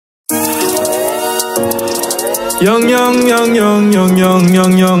Young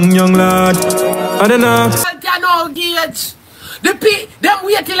lad. I don't know. You know, Gage. Them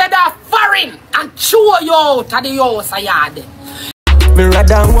wait till they're foreign and chew you out of the house yard. Me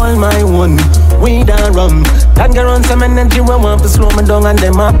rather hold my one. We done rum. Can't get on some energy when want to slow me down and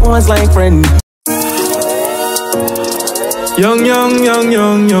them up was like friend. Young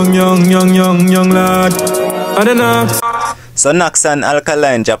lad. I don't know. So Knaxx and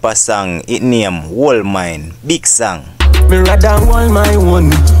Alkaline drop a song, it name Whole Mine, big song. Me rather hold my one.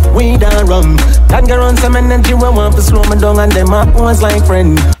 We done rum. Can't get on some energy when want to slow me down and them up was like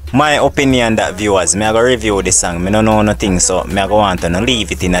friend. My opinion that viewers, me I go review this song, me no know nothing, so me I go want to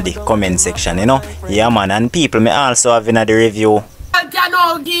leave it in the comment section, you know. Yeah man, and people me also have in the review. You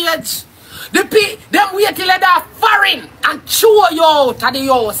know, Gage. Them wait till they're foreign and chew you out of the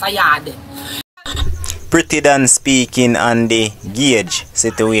house yard. Pretty than speaking on the Gage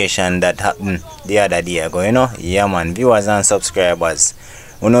situation that happened the other day ago, you know. Yeah man, viewers and subscribers,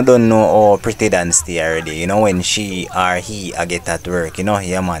 we no don't know how Pretty than stay already, you know, when she or he get at work, you know.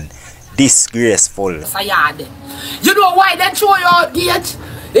 Yeah man, disgraceful. You know why they show you out, Gage?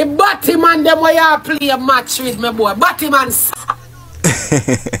 The Batman them where you play a match with me boy. Batman.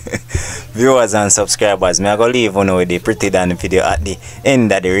 Viewers and subscribers, me I go leave on with the Pretty than video at the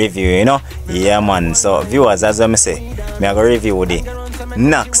end of the review, you know. Yeah man, so viewers, as I say, me I go review the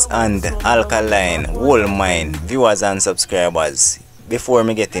Knaxx and Alkaline Whole Mine. Viewers and subscribers, before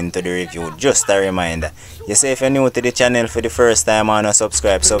me get into the review, just a reminder, you say if you're new to the channel for the first time and not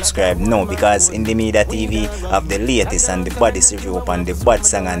subscribe no, because in the Media TV have the latest and the baddest review upon the bad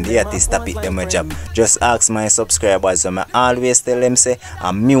song and the artist topic them a job. Just ask my subscribers, so I always tell them say,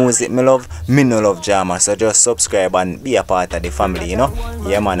 and music me love, me no love drama, so just subscribe and be a part of the family, you know.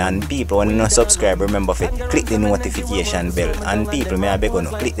 Yeah man, and people when you not subscribe, remember to click the notification bell, and people may I beg you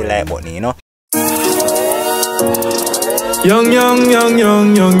click the like button, you know. Young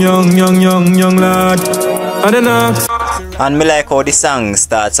lad. I don't know. And me like how the song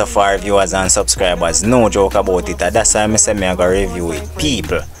starts so far, viewers and subscribers. No joke about it. That's why I say me I go review it.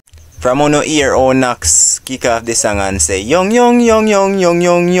 People, from on no ear, how Knaxx kick off the song and say young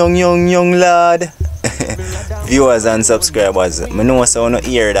lad. Viewers and subscribers, me know so no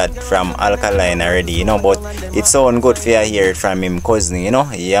hear that from Alkaline already, you know, but it sound good for you hear it from him cousin, you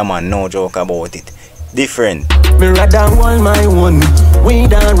know. Yeah man, no joke about it. Different. Me rather hold my one. We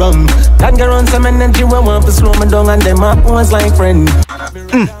done rum. Can't get on some energy when want to slow me down and them up was like friend.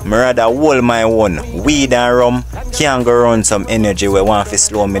 Me rather hold my one. Weed and rum. Can't go run some energy where want to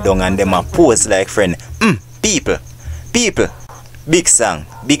slow me down and them a pose like friend. People. Big song.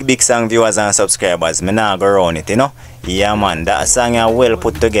 Big song, viewers and subscribers. Me nah go run it, you know. Yeah man, that song is well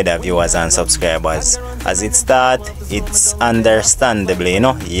put together, viewers and subscribers. As it start, it's understandably, you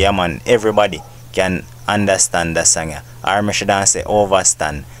know. Yeah man, everybody can understand the song, or I should say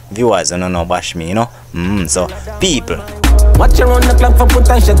overstand. Viewers don't know bash me, you know. So people, watch you run the clock for put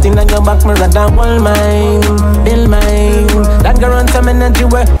a shot in your back. Me rather hold mine, bill mine. That girl run some energy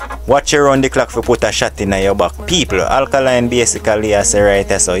where. Watch you run the clock for put a shot in your back. People, Alkaline basically as a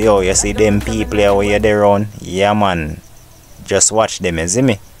writer, so yo, you see them people where they run. Yeah man, just watch them, you see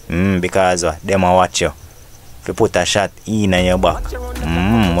me? Because them a watch you. If you put a shot in your back,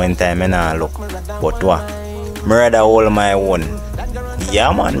 one time I nah look. But what? Me rather hold my own.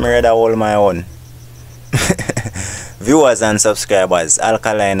 Yeah man, me rather hold my own. Viewers and subscribers,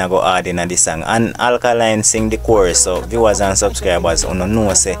 Alkaline go hard in the song, and Alkaline sing the chorus, so viewers and subscribers don't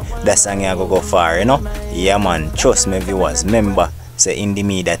know say that song go far, you know. Yeah man, trust me viewers, remember say in the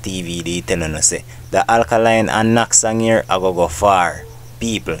Media TV they telling us say the Alkaline and Knaxx song here go far.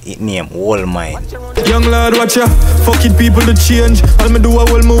 People, it name Whole Mine. Young lad, watch ya. Fuck it, people to change. All me do a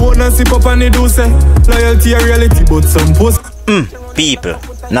hold me own and sip up and they do say loyalty a reality, but some post. People,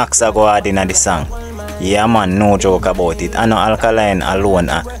 Knaxx go hard in the song. Yeah man, no joke about it. I know Alkaline alone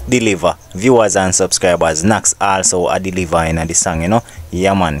deliver. Viewers and subscribers, Knaxx also deliver in the song, you know.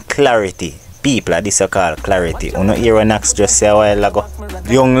 Yeah man, clarity. People, this is called clarity. You know, hear Knaxx just say a while ago.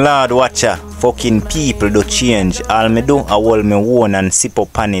 Young lad, watch ya. Fucking people do change. All me do, I hold me own and sip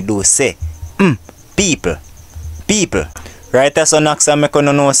up and do say. People. Right, so Knaxx I make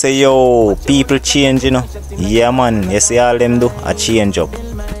no know say, yo, people change, you know. Yeah man, you see all them do, a change up.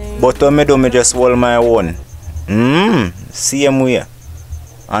 But when me do, me just hold my own. Same way.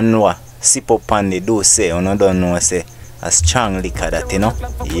 And what? Sip up and do say, you know, don't know say. A strong liquor that, you know.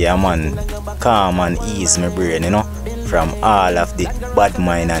 Yeah man, calm and ease my brain, you know, from all of the bad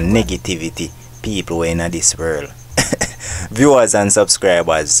mind and negativity people in this world. Viewers and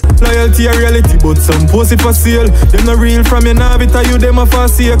subscribers, loyalty a reality, but some post it for sale. Them not real from your navita, you them a for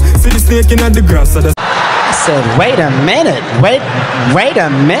sale. See the snake in the grass. said, wait a minute. Wait a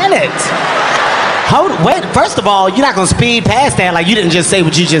minute. Wait, first of all, you're not gonna speed past that like you didn't just say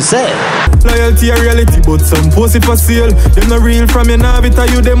what you just said. Loyalty a reality, but some pussy for sale. Them not real from your navita,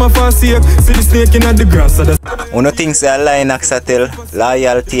 you them a forsake. See the snake in the grass. Uno thinks a lie Knaxx a tell.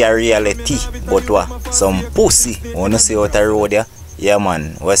 Loyalty a reality, but what? Some pussy. Wanna see out a road ya? Yeah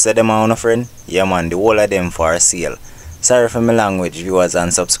man, what's them a uno friend? Yeah man, the whole of them for sale. Sorry for my language, viewers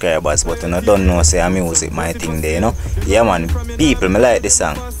and subscribers, but you don't know say music my thing there, you know? Yeah man, people, me like this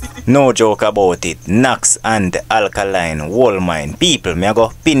song. No joke about it. Knaxx and Alkaline, whole mine. People, me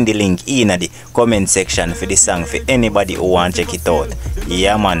go pin the link in the comment section for this song for anybody who want check it out.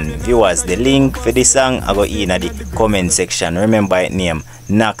 Yeah man, viewers, the link for this song I go in the comment section. Remember it name,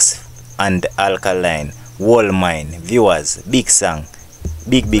 Knaxx and Alkaline, whole mine. Viewers, big song.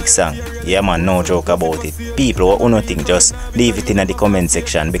 Big song. Yeah man, no joke about it. People who don't think, just leave it in the comment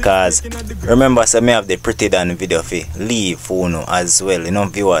section, because remember, so me have the pretty done video for leave for you as well, you know,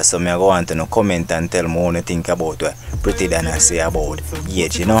 viewers. So me go want to comment and tell me what you think about what pretty done I say about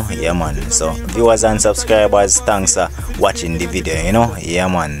Gage, you know. Yeah man, so viewers and subscribers, thanks for watching the video, you know. Yeah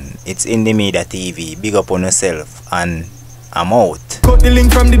man, it's In The Media TV. Big up on yourself, and I'm out. Cut the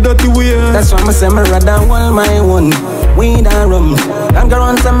link from the dirty way. That's why I say me rather hold my one. Weed and rum. And go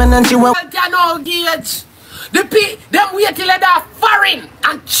on some and she will. Know, Gage. Them wait till they're foreign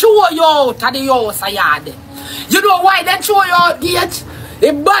and chew you out of the house yard. You know why they chew you out, Gage?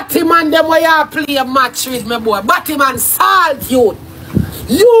 The Batman them where you play a match with me, boy. Batman salt youth.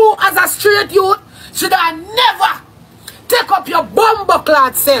 You as a straight youth should have never take up your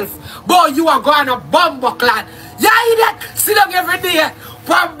bumbleclad self. Boy, you are going to bumbleclad. Yeah, you that sit down every day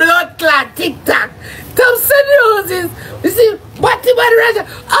for blood clot TikTok. Thompson uses. You see, Batman Raja.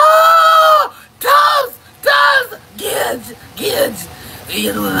 Oh, Tom's, Gage.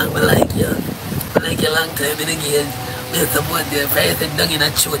 You know, I like you. I like you a long time in the Gage. There's someone there, first and dug in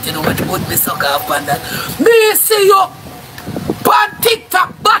a shoot. You know what? Put me suck off on that. Me see you on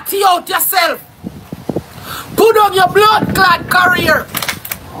TikTok, batty out yourself. Put on your blood clot career.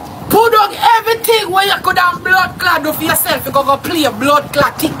 Put on everything where you could have blood clot do for yourself. You go play a blood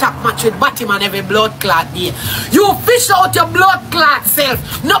clot TikTok match with Batman every blood clot day. You fish out your blood clot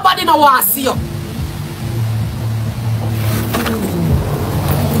self. Nobody know want to see you.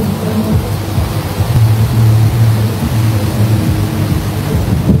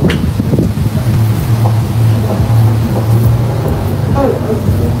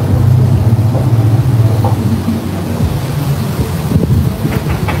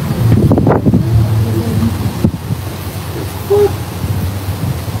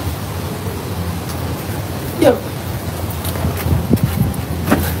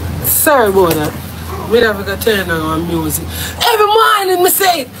 Sorry about that. We never got turn on music. Every morning me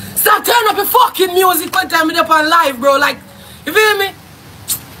say, stop turning up your fucking music one time me up on live, bro. Like, you feel me?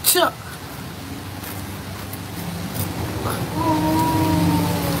 Sure.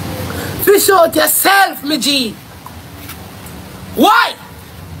 Fish out yourself, me G. Why?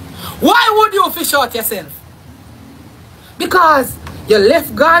 Why would you fish out yourself? Because you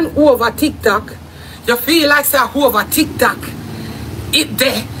left gone over TikTok. You feel like say over TikTok. It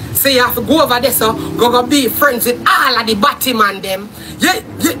there. So you have to go over there, so go be friends with all of the Batman them.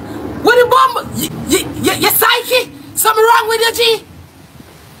 What the bomb? You psyche? Something wrong with you, G?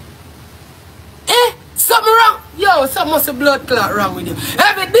 Eh? Something wrong? Yo, something must be blood clot wrong with you.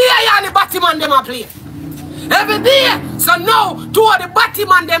 Every day you and the Batman them a play. Every day. So now, two of the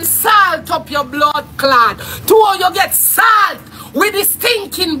Batman them salt up your blood clot. Two of you get salt with the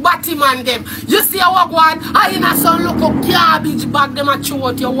stinking Batman them. You see how I go on? I in a some look up garbage bag them a chew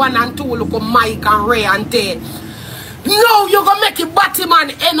out your 1 and 2 look up Mike and Ray and Ted. No, you gonna make it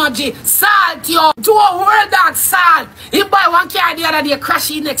Batman energy. Salt yo. Do a world dog salt. He buy one car the other day,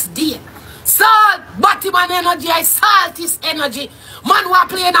 crash it next day. Salt, Batman energy, I salt his energy. Man who are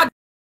playing a